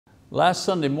Last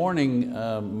Sunday morning,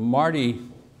 Marty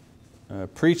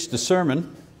preached a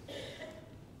sermon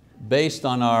based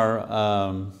on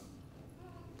our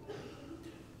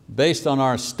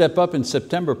Step Up in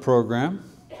September program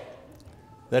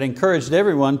that encouraged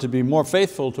everyone to be more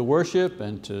faithful to worship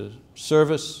and to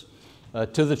service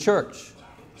to the church.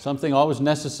 Something always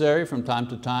necessary from time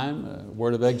to time, a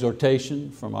word of exhortation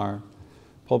from our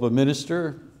pulpit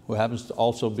minister, who happens to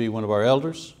also be one of our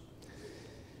elders.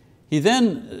 He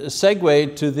then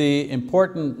segued to the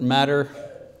important matter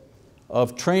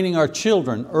of training our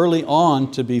children early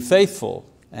on to be faithful,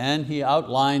 and he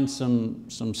outlined some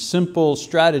simple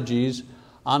strategies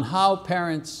on how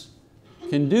parents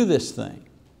can do this thing.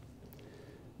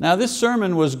 Now, this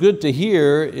sermon was good to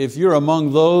hear if you're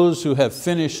among those who have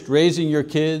finished raising your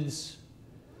kids,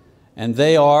 and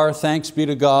they are, thanks be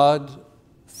to God,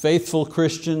 faithful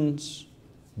Christians,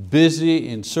 busy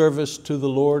in service to the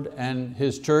Lord and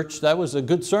His church. That was a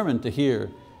good sermon to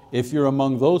hear if you're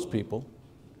among those people.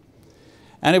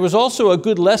 And it was also a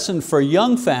good lesson for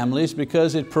young families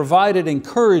because it provided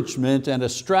encouragement and a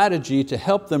strategy to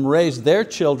help them raise their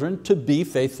children to be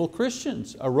faithful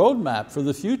Christians, a roadmap for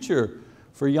the future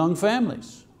for young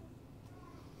families.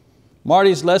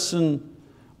 Marty's lesson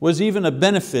was even a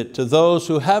benefit to those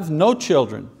who have no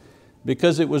children,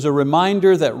 because it was a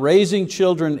reminder that raising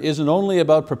children isn't only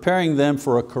about preparing them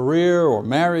for a career or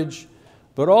marriage,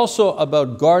 but also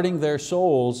about guarding their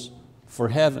souls for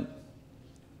heaven.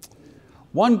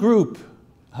 One group,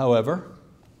 however,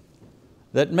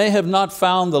 that may have not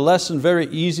found the lesson very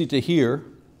easy to hear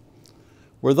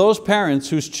were those parents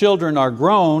whose children are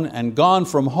grown and gone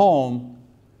from home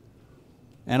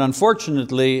and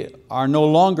unfortunately are no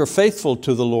longer faithful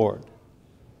to the Lord,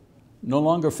 no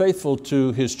longer faithful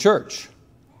to His church.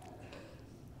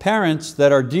 Parents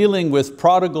that are dealing with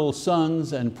prodigal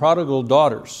sons and prodigal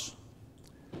daughters.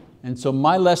 And so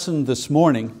my lesson this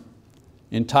morning,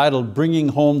 entitled Bringing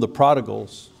Home the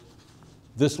Prodigals,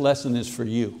 this lesson is for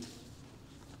you,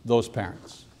 those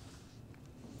parents.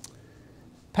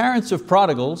 Parents of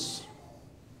prodigals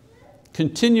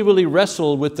continually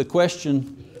wrestle with the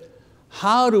question,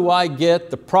 how do I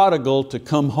get the prodigal to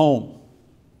come home?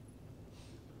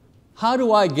 How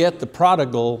do I get the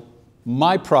prodigal,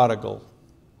 my prodigal,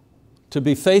 to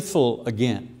be faithful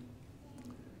again?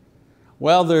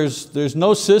 Well, there's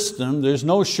no system, there's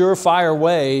no surefire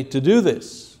way to do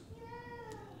this.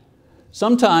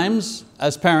 Sometimes,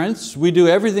 as parents, we do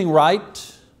everything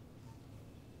right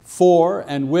for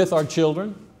and with our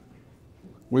children.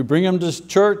 We bring them to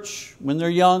church when they're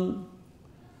young.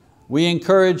 We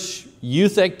encourage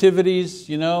youth activities,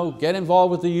 get involved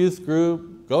with the youth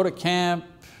group, go to camp,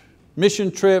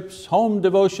 mission trips, home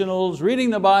devotionals, reading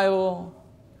the Bible.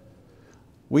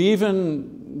 We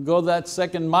even go that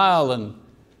second mile and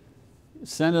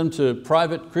send them to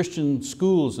private Christian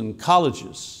schools and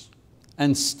colleges.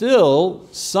 And still,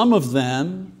 some of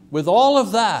them, with all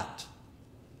of that,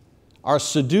 are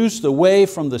seduced away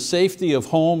from the safety of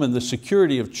home and the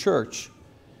security of church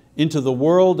into the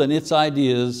world and its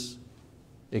ideas,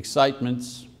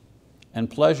 excitements, and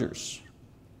pleasures.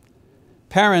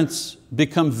 Parents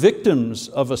become victims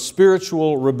of a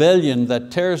spiritual rebellion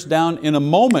that tears down in a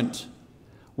moment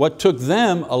what took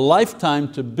them a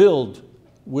lifetime to build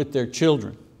with their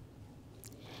children.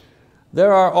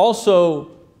 There are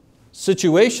also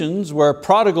situations where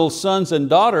prodigal sons and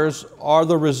daughters are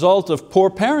the result of poor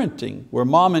parenting, where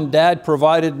mom and dad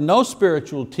provided no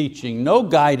spiritual teaching, no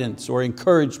guidance or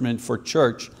encouragement for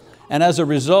church, and as a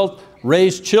result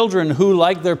raised children who,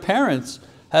 like their parents,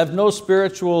 have no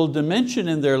spiritual dimension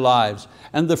in their lives,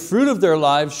 and the fruit of their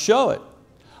lives show it.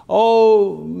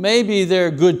 Oh, maybe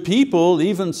they're good people,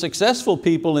 even successful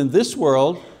people in this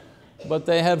world, but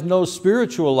they have no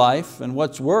spiritual life, and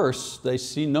what's worse, they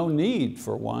see no need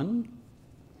for one.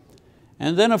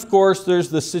 And then of course there's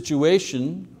the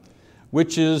situation,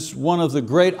 which is one of the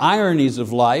great ironies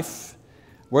of life,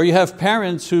 where you have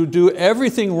parents who do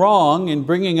everything wrong in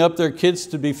bringing up their kids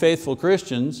to be faithful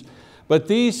Christians, but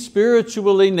these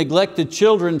spiritually neglected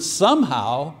children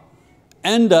somehow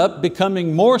end up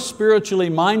becoming more spiritually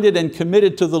minded and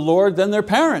committed to the Lord than their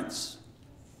parents.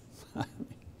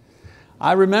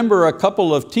 I remember a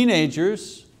couple of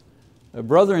teenagers, a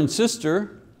brother and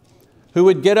sister, who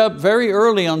would get up very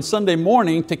early on Sunday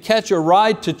morning to catch a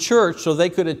ride to church so they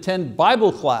could attend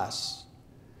Bible class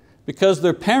because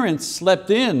their parents slept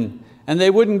in and they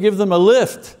wouldn't give them a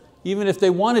lift even if they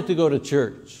wanted to go to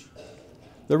church.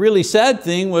 The really sad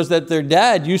thing was that their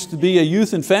dad used to be a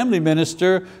youth and family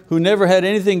minister who never had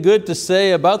anything good to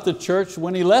say about the church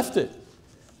when he left it.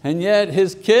 And yet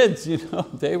his kids,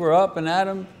 they were up and at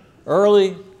him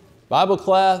early, Bible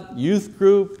class, youth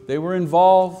group, they were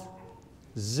involved.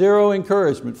 Zero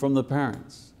encouragement from the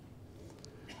parents.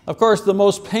 Of course, the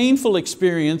most painful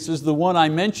experience is the one I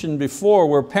mentioned before,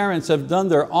 where parents have done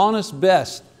their honest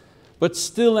best, but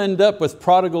still end up with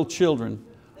prodigal children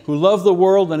who love the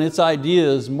world and its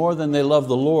ideas more than they love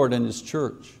the Lord and His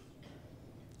church.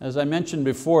 As I mentioned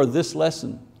before, this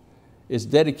lesson is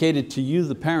dedicated to you,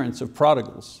 the parents of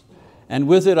prodigals. And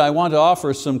with it, I want to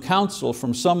offer some counsel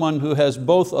from someone who has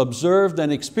both observed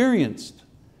and experienced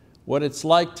what it's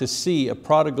like to see a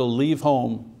prodigal leave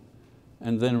home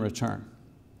and then return.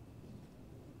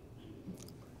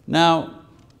 Now,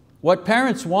 what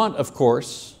parents want, of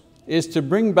course, is to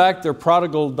bring back their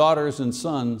prodigal daughters and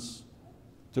sons,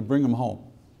 to bring them home.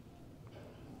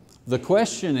 The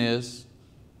question is,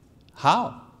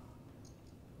 how?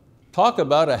 Talk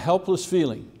about a helpless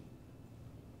feeling.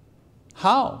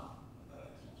 How?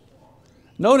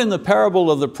 Note in the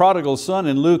parable of the prodigal son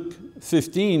in Luke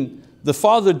 15, the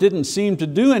father didn't seem to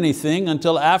do anything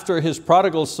until after his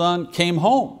prodigal son came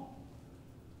home.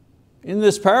 In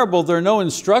this parable, there are no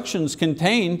instructions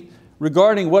contained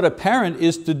regarding what a parent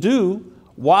is to do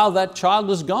while that child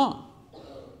is gone.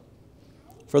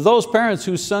 For those parents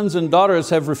whose sons and daughters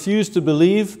have refused to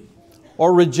believe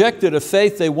or rejected a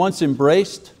faith they once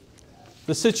embraced,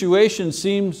 the situation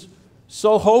seems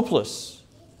so hopeless,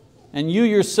 and you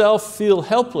yourself feel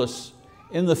helpless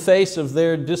in the face of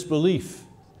their disbelief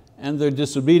and their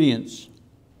disobedience.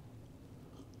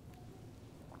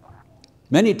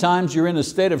 Many times you're in a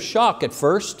state of shock at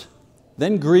first,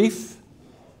 then grief,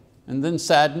 and then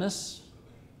sadness.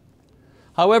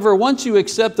 However, once you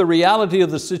accept the reality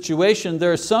of the situation,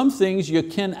 there are some things you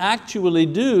can actually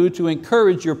do to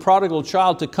encourage your prodigal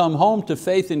child to come home to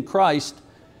faith in Christ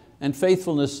and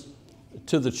faithfulness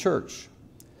to the church.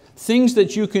 Things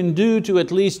that you can do to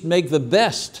at least make the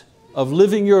best of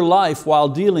living your life while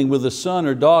dealing with a son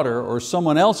or daughter or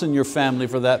someone else in your family,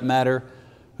 for that matter,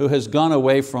 who has gone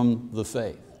away from the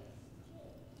faith.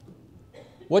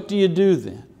 What do you do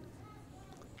then?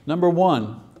 Number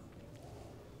one,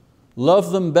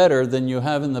 love them better than you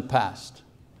have in the past.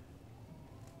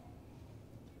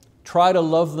 Try to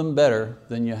love them better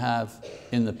than you have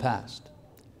in the past.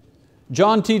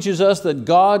 John teaches us that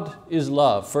God is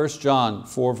love, 1 John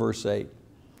 4 verse 8.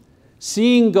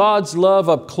 Seeing God's love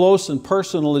up close and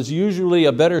personal is usually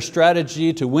a better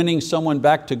strategy to winning someone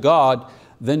back to God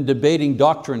than debating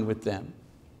doctrine with them.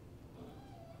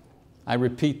 I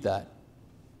repeat that.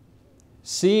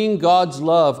 Seeing God's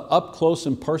love up close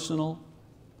and personal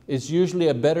is usually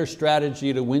a better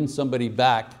strategy to win somebody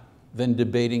back than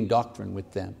debating doctrine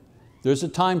with them. There's a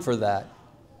time for that,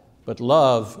 but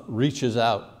love reaches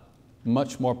out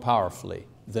much more powerfully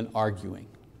than arguing.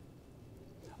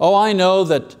 Oh, I know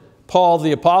that Paul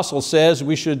the apostle says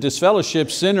we should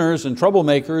disfellowship sinners and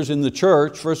troublemakers in the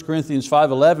church, 1 Corinthians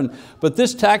 5:11, but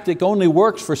this tactic only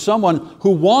works for someone who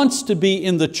wants to be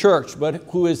in the church but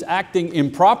who is acting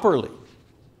improperly.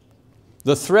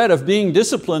 The threat of being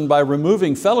disciplined by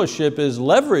removing fellowship is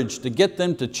leveraged to get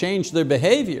them to change their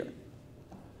behavior.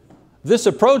 This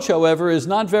approach, however, is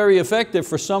not very effective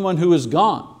for someone who is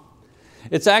gone.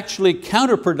 It's actually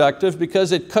counterproductive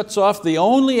because it cuts off the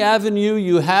only avenue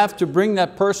you have to bring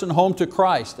that person home to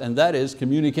Christ, and that is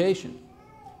communication.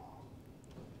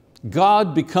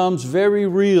 God becomes very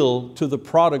real to the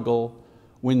prodigal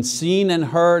when seen and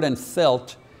heard and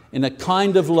felt in a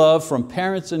kind of love from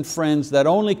parents and friends that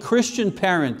only Christian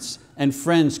parents and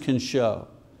friends can show.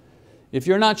 If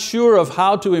you're not sure of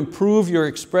how to improve your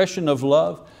expression of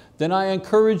love, then I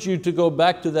encourage you to go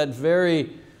back to that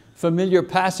very familiar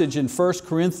passage in 1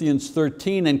 Corinthians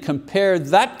 13 and compare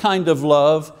that kind of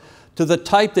love to the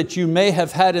type that you may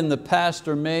have had in the past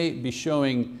or may be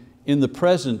showing in the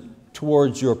present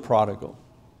towards your prodigal.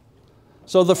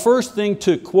 So the first thing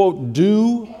to, quote,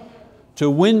 do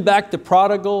to win back the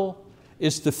prodigal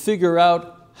is to figure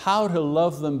out how to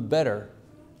love them better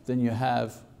than you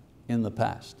have in the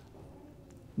past.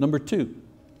 Number two,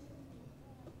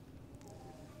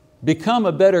 become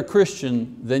a better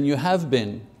Christian than you have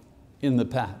been in the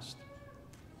past.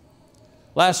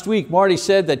 Last week, Marty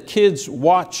said that kids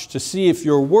watch to see if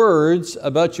your words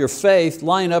about your faith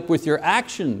line up with your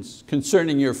actions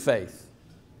concerning your faith.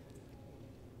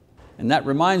 And that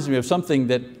reminds me of something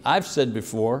that I've said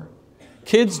before.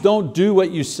 Kids don't do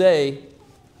what you say,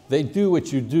 they do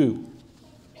what you do.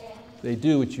 They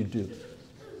do what you do.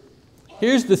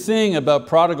 Here's the thing about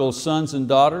prodigal sons and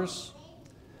daughters.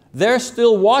 They're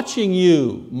still watching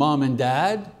you, mom and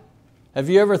dad. Have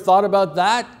you ever thought about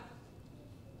that?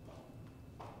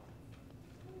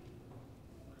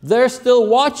 They're still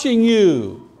watching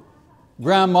you,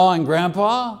 grandma and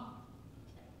grandpa.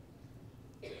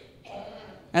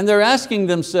 And they're asking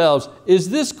themselves, is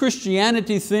this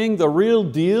Christianity thing the real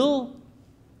deal,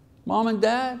 Mom and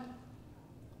Dad?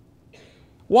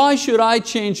 Why should I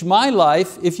change my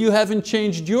life if you haven't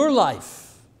changed your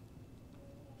life?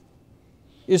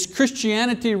 Is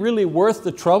Christianity really worth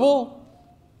the trouble,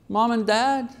 Mom and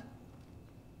Dad?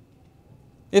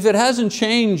 If it hasn't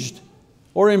changed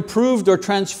or improved or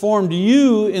transformed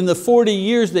you in the 40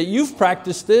 years that you've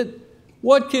practiced it,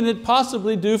 what can it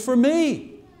possibly do for me?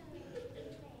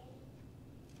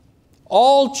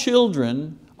 All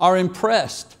children are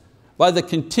impressed by the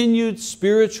continued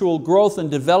spiritual growth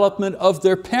and development of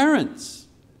their parents,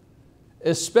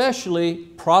 especially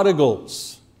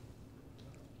prodigals.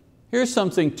 Here's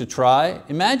something to try.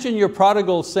 Imagine your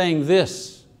prodigal saying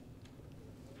this,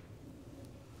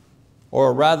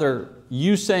 or rather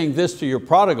you saying this to your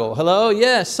prodigal. Hello,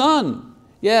 yes, son.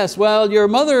 Yes, well, your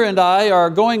mother and I are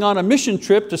going on a mission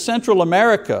trip to Central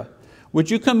America.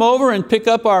 Would you come over and pick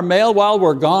up our mail while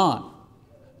we're gone?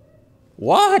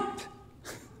 What?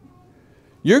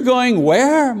 You're going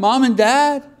where, Mom and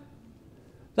Dad?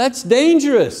 That's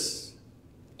dangerous.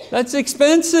 That's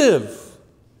expensive.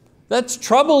 That's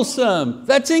troublesome.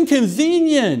 That's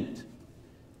inconvenient.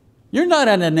 You're not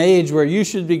at an age where you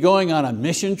should be going on a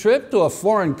mission trip to a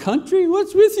foreign country.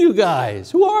 What's with you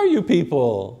guys? Who are you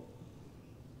people?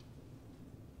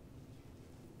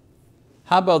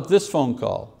 How about this phone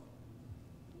call?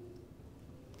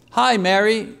 Hi,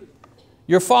 Mary.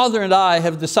 Your father and I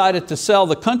have decided to sell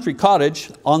the country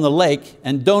cottage on the lake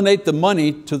and donate the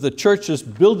money to the church's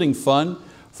building fund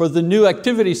for the new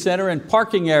activity center and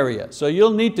parking area. So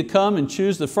you'll need to come and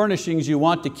choose the furnishings you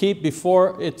want to keep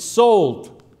before it's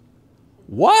sold.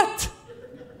 What?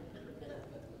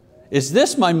 Is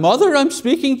this my mother I'm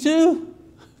speaking to?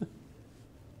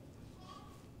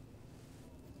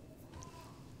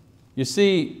 You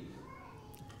see,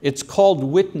 it's called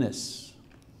witness.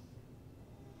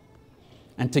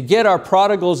 And to get our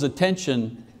prodigal's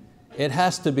attention, it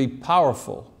has to be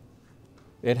powerful.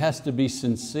 It has to be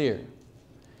sincere.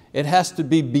 It has to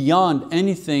be beyond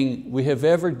anything we have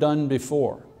ever done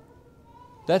before.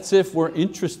 That's if we're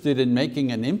interested in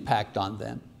making an impact on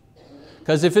them.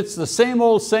 Because if it's the same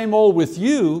old with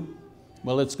you,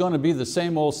 well, it's going to be the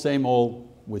same old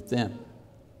with them.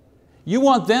 You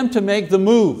want them to make the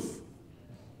move,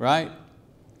 right?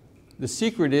 The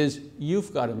secret is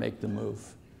you've got to make the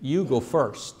move. You go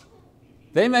first.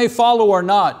 They may follow or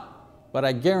not, but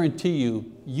I guarantee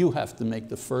you, you have to make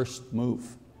the first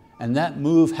move. And that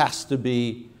move has to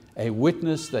be a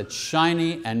witness that's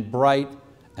shiny and bright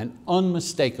and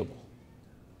unmistakable.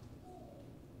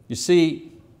 You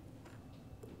see,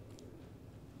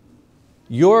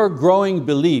 your growing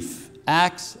belief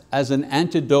acts as an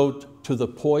antidote to the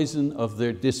poison of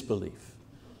their disbelief.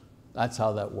 That's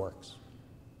how that works.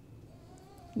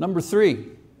 Number 3,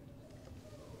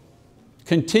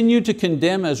 continue to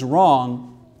condemn as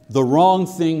wrong the wrong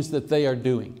things that they are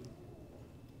doing.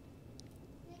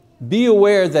 Be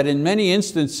aware that in many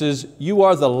instances you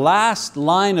are the last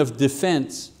line of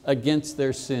defense against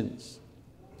their sins.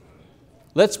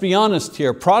 Let's be honest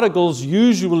here, prodigals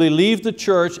usually leave the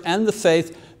church and the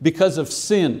faith because of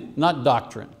sin, not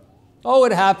doctrine. Oh,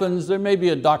 it happens, there may be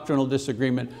a doctrinal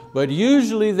disagreement, but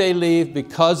usually they leave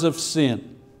because of sin.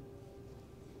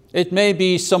 It may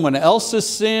be someone else's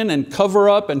sin and cover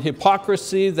up and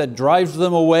hypocrisy that drives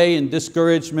them away in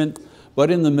discouragement, but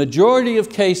in the majority of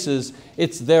cases,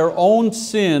 it's their own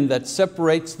sin that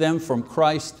separates them from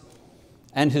Christ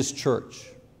and His church.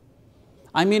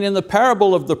 I mean, in the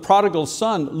parable of the prodigal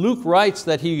son, Luke writes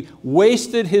that he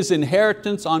wasted his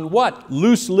inheritance on what?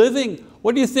 Loose living.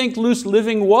 What do you think loose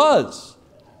living was?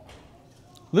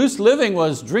 Loose living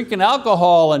was drinking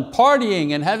alcohol and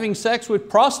partying and having sex with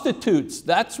prostitutes.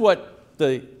 That's what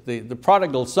the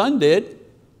prodigal son did.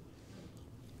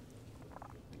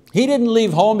 He didn't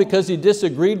leave home because he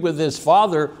disagreed with his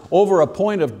father over a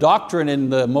point of doctrine in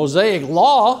the Mosaic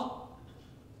law.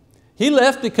 He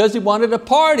left because he wanted a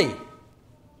party.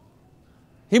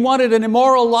 He wanted an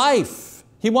immoral life.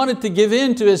 He wanted to give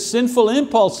in to his sinful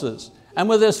impulses. And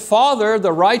with his father,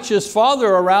 the righteous father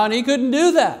around, he couldn't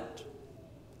do that.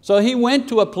 So he went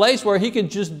to a place where he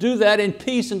could just do that in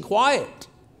peace and quiet.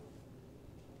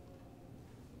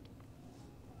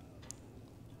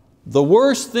 The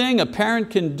worst thing a parent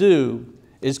can do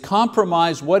is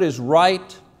compromise what is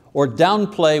right or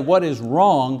downplay what is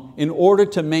wrong in order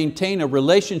to maintain a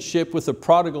relationship with a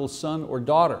prodigal son or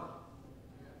daughter.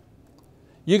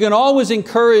 You can always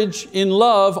encourage in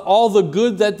love all the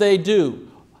good that they do.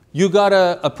 You got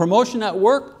a promotion at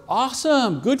work?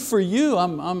 Awesome, good for you,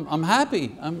 I'm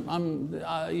happy.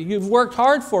 You've worked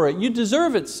hard for it, you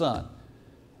deserve it, son.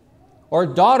 Or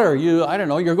daughter, I don't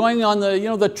know, you're going on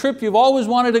the trip you've always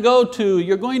wanted to go to.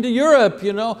 You're going to Europe,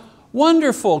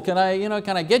 wonderful. Can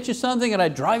I get you something? Can I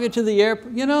drive you to the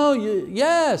airport?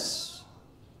 Yes,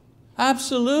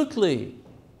 absolutely.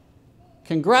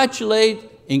 Congratulate,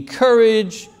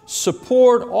 encourage,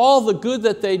 support all the good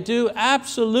that they do.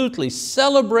 Absolutely.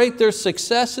 Celebrate their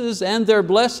successes and their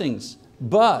blessings.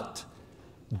 But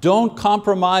don't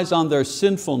compromise on their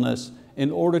sinfulness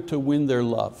in order to win their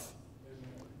love.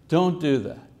 Don't do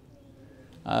that.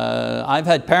 I've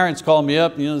had parents call me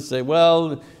up and say,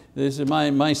 well,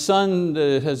 my son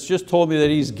has just told me that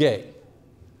he's gay.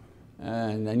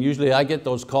 And usually I get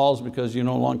those calls because a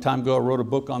long time ago I wrote a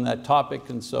book on that topic,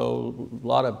 and so a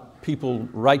lot of people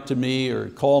write to me or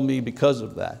call me because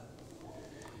of that.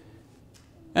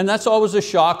 And that's always a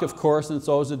shock, of course, and it's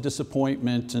always a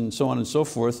disappointment and so on and so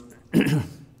forth.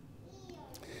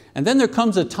 And then there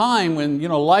comes a time when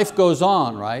life goes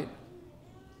on, right?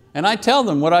 And I tell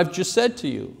them what I've just said to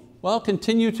you. Well,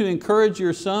 continue to encourage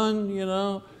your son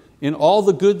in all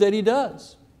the good that he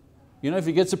does. If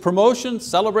he gets a promotion,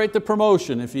 celebrate the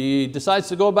promotion. If he decides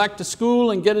to go back to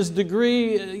school and get his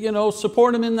degree,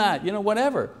 support him in that,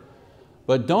 whatever.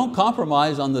 But don't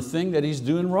compromise on the thing that he's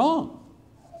doing wrong.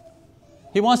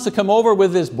 He wants to come over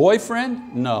with his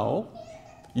boyfriend? No.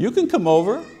 You can come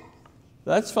over,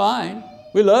 that's fine.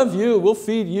 We love you, we'll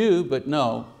feed you, but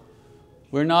no.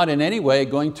 We're not in any way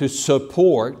going to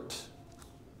support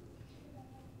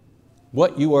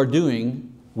what you are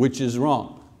doing, which is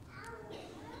wrong.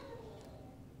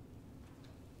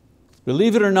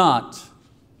 Believe it or not,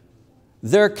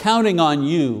 they're counting on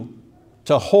you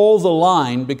to hold the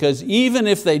line, because even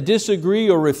if they disagree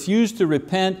or refuse to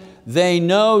repent, they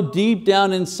know deep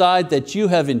down inside that you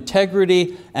have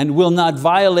integrity and will not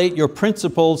violate your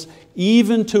principles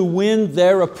even to win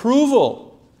their approval.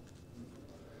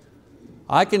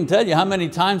 I can tell you how many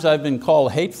times I've been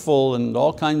called hateful and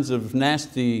all kinds of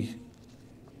nasty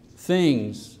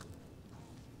things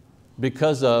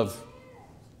because of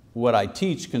what I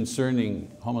teach concerning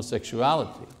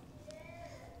homosexuality.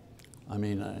 I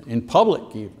mean, in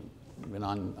public even.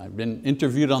 I've been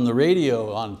interviewed on the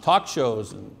radio, on talk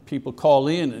shows, and people call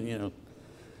in and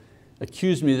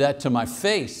accuse me of that to my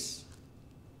face,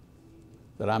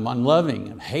 that I'm unloving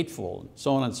and hateful and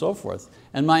so on and so forth.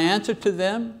 And my answer to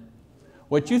them,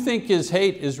 what you think is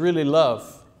hate is really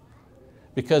love,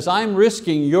 because I'm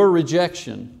risking your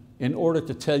rejection in order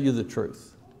to tell you the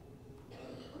truth.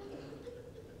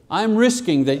 I'm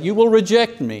risking that you will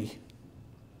reject me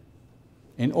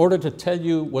in order to tell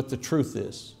you what the truth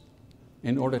is,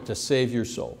 in order to save your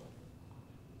soul.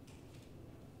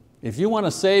 If you want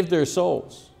to save their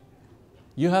souls,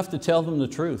 you have to tell them the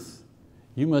truth.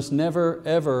 You must never,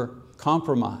 ever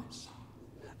compromise.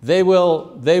 They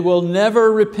will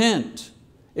never repent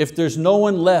if there's no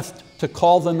one left to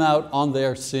call them out on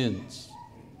their sins.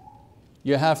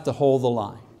 You have to hold the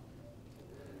line.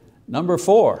 Number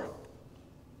 4,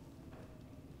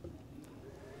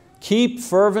 keep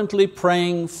fervently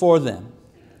praying for them.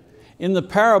 In the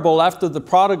parable, after the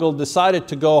prodigal decided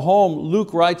to go home,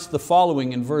 Luke writes the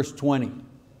following in verse 20.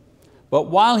 But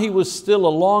while he was still a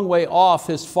long way off,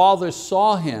 his father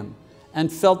saw him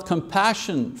and felt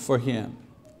compassion for him.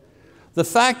 The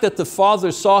fact that the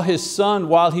father saw his son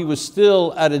while he was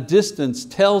still at a distance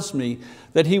tells me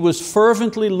that he was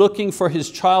fervently looking for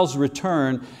his child's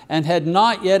return and had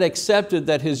not yet accepted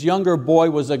that his younger boy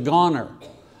was a goner,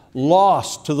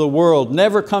 lost to the world,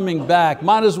 never coming back,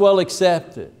 might as well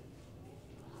accept it.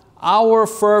 Our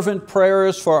fervent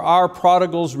prayers for our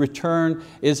prodigal's return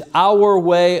is our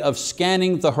way of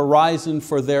scanning the horizon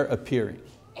for their appearing.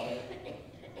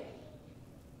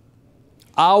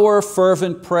 Our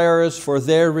fervent prayers for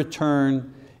their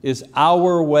return is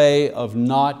our way of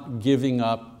not giving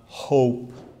up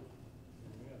hope.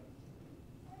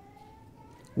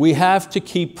 We have to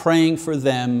keep praying for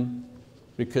them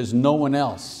because no one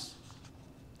else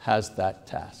has that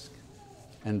task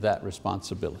and that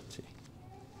responsibility.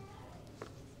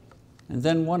 And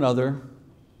then one other,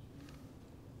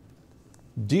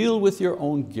 deal with your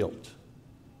own guilt.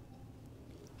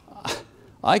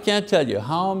 I can't tell you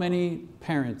how many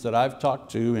parents that I've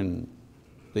talked to in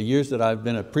the years that I've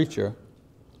been a preacher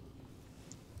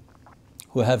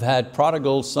who have had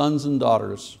prodigal sons and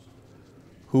daughters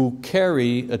who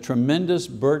carry a tremendous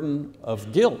burden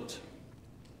of guilt.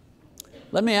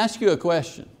 Let me ask you a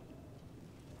question.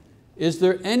 Is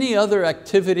there any other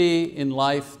activity in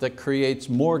life that creates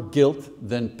more guilt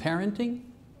than parenting?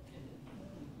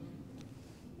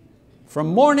 From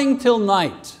morning till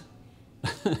night,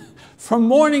 from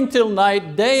morning till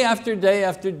night, day after day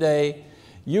after day,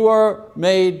 you are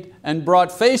made and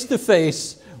brought face to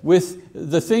face with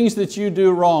the things that you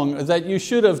do wrong, that you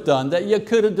should have done, that you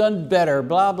could have done better,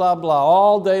 blah, blah, blah,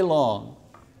 all day long.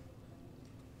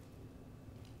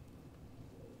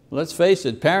 Let's face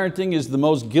it, parenting is the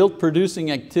most guilt-producing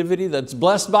activity that's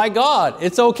blessed by God.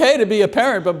 It's okay to be a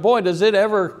parent, but boy, does it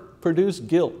ever produce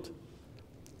guilt.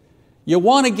 You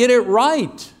want to get it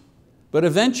right, but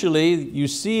eventually you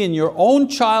see in your own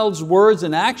child's words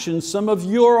and actions some of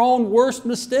your own worst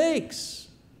mistakes.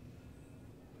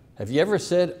 Have you ever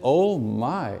said, oh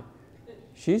my,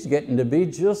 she's getting to be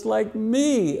just like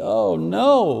me, oh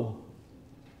no.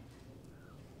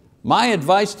 My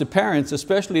advice to parents,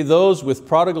 especially those with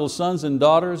prodigal sons and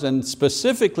daughters, and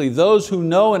specifically those who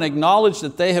know and acknowledge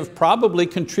that they have probably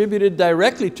contributed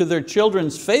directly to their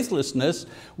children's faithlessness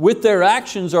with their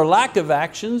actions or lack of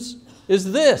actions,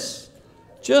 is this: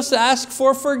 just ask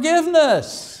for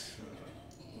forgiveness.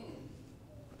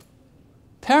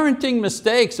 Parenting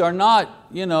mistakes are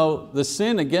not, the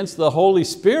sin against the Holy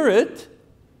Spirit.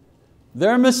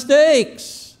 They're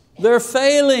mistakes, they're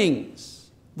failings,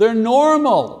 they're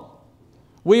normal.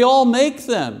 We all make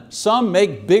them. Some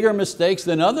make bigger mistakes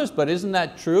than others, but isn't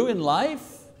that true in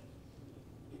life?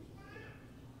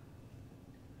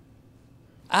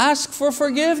 Ask for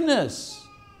forgiveness.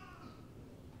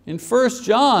 In 1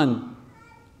 John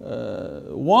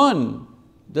 1,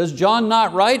 does John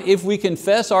not write, if we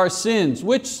confess our sins?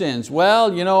 Which sins?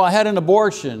 Well, I had an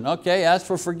abortion. Okay, ask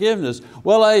for forgiveness.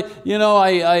 Well,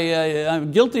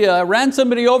 I'm guilty. I ran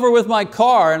somebody over with my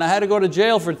car and I had to go to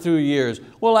jail for 2 years.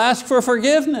 Well, ask for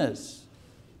forgiveness.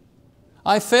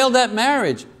 I failed at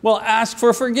marriage. Well, ask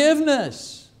for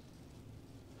forgiveness.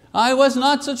 I was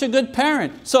not such a good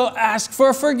parent, so ask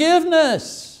for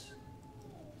forgiveness.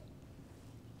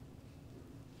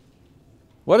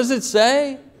 What does it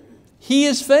say? He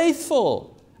is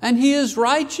faithful and He is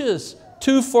righteous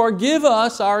to forgive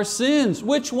us our sins.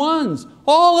 Which ones?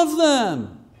 All of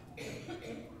them.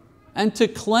 And to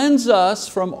cleanse us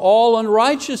from all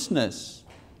unrighteousness.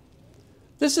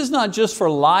 This is not just for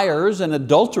liars and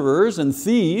adulterers and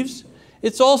thieves.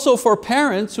 It's also for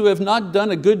parents who have not done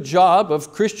a good job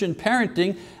of Christian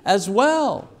parenting as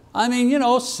well. I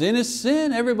mean, sin is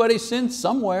sin. Everybody sins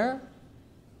somewhere.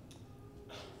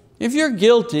 If you're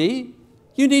guilty,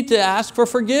 you need to ask for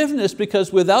forgiveness,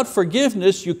 because without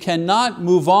forgiveness you cannot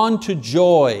move on to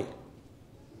joy.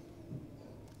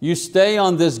 You stay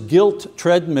on this guilt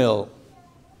treadmill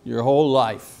your whole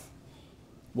life.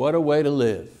 What a way to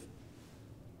live.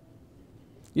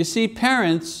 You see,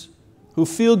 parents who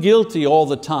feel guilty all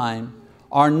the time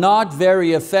are not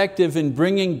very effective in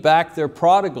bringing back their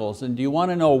prodigals. And do you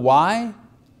want to know why?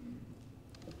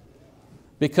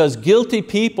 Because guilty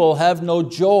people have no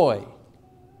joy.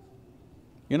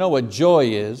 You know what joy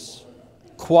is?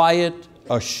 Quiet,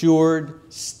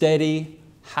 assured, steady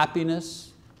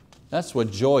happiness. That's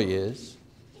what joy is.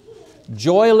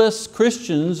 Joyless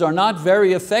Christians are not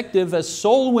very effective as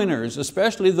soul winners,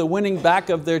 especially the winning back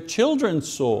of their children's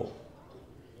soul.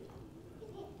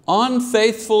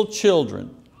 Unfaithful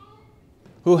children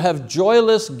who have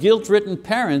joyless, guilt-ridden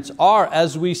parents are,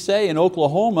 as we say in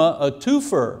Oklahoma, a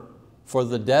twofer for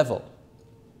the devil.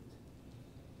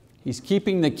 He's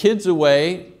keeping the kids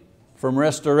away from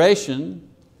restoration.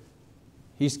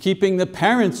 He's keeping the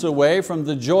parents away from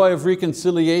the joy of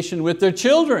reconciliation with their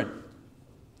children.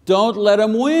 Don't let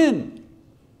them win.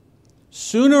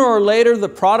 Sooner or later, the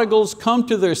prodigals come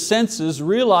to their senses,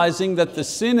 realizing that the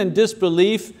sin and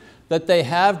disbelief that they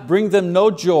have bring them no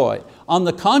joy. On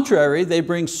the contrary, they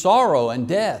bring sorrow and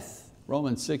death.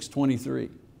 Romans 6:23.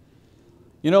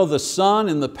 The son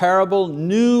in the parable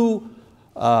knew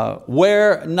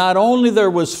where not only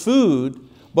there was food,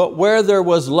 but where there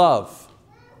was love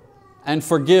and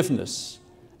forgiveness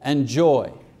and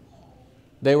joy.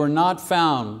 They were not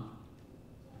found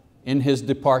in his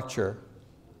departure.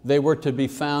 They were to be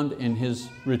found in his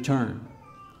return.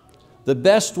 The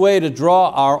best way to draw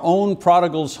our own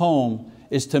prodigals home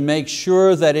is to make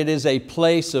sure that it is a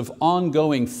place of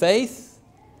ongoing faith,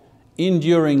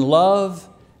 enduring love,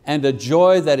 and a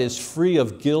joy that is free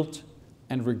of guilt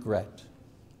and regret.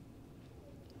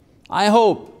 I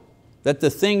hope that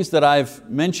the things that I've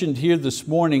mentioned here this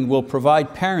morning will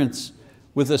provide parents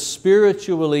with a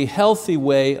spiritually healthy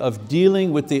way of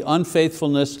dealing with the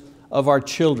unfaithfulness of our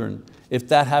children, if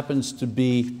that happens to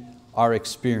be our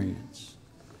experience.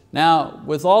 Now,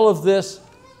 with all of this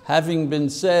having been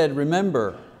said,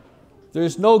 remember,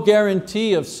 there's no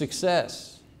guarantee of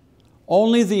success.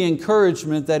 Only the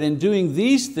encouragement that in doing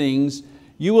these things,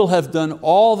 you will have done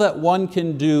all that one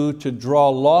can do to draw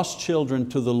lost children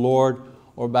to the Lord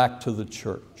or back to the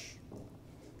church.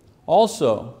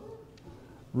 Also,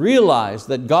 realize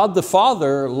that God the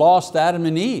Father lost Adam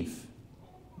and Eve.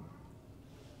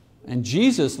 And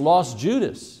Jesus lost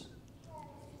Judas.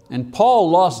 And Paul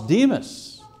lost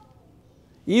Demas.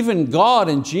 Even God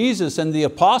and Jesus and the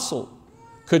apostle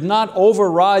could not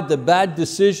override the bad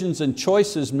decisions and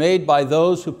choices made by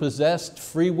those who possessed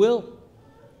free will.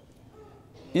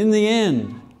 In the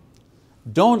end,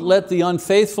 don't let the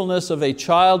unfaithfulness of a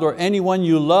child or anyone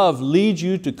you love lead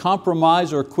you to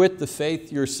compromise or quit the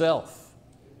faith yourself.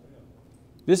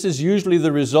 This is usually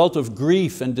the result of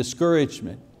grief and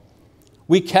discouragement.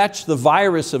 We catch the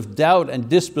virus of doubt and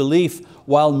disbelief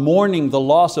while mourning the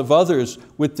loss of others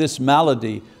with this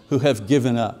malady who have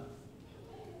given up.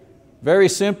 Very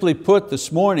simply put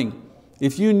this morning,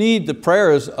 if you need the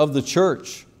prayers of the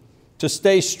church to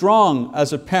stay strong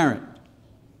as a parent,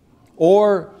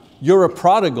 or you're a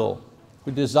prodigal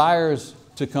who desires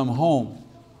to come home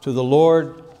to the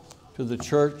Lord, to the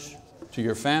church, to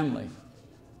your family,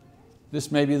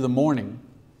 this may be the morning,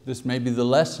 this may be the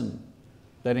lesson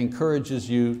that encourages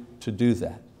you to do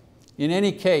that. In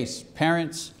any case,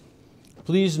 parents,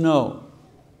 please know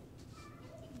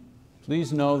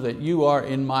that you are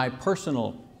in my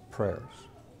personal prayers.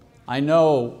 I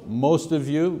know most of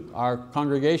you, our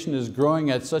congregation is growing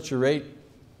at such a rate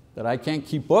that I can't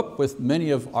keep up with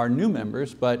many of our new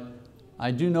members, but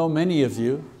I do know many of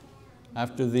you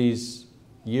after these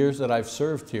years that I've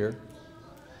served here.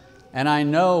 And I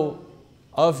know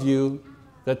of you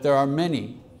that there are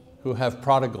many who have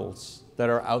prodigals that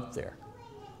are out there.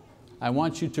 I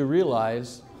want you to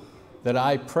realize that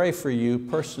I pray for you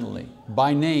personally,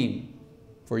 by name,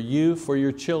 for you, for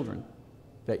your children,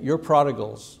 that your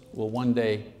prodigals will one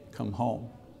day come home.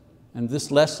 And this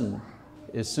lesson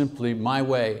is simply my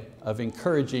way of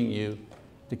encouraging you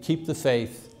to keep the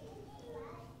faith,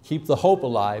 keep the hope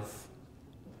alive,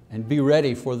 and be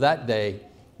ready for that day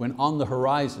when on the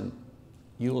horizon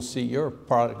you will see your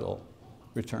prodigal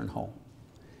return home.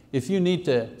 If you need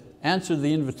to answer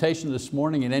the invitation this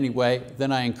morning in any way,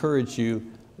 then I encourage you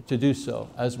to do so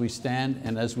as we stand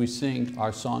and as we sing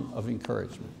our song of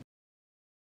encouragement.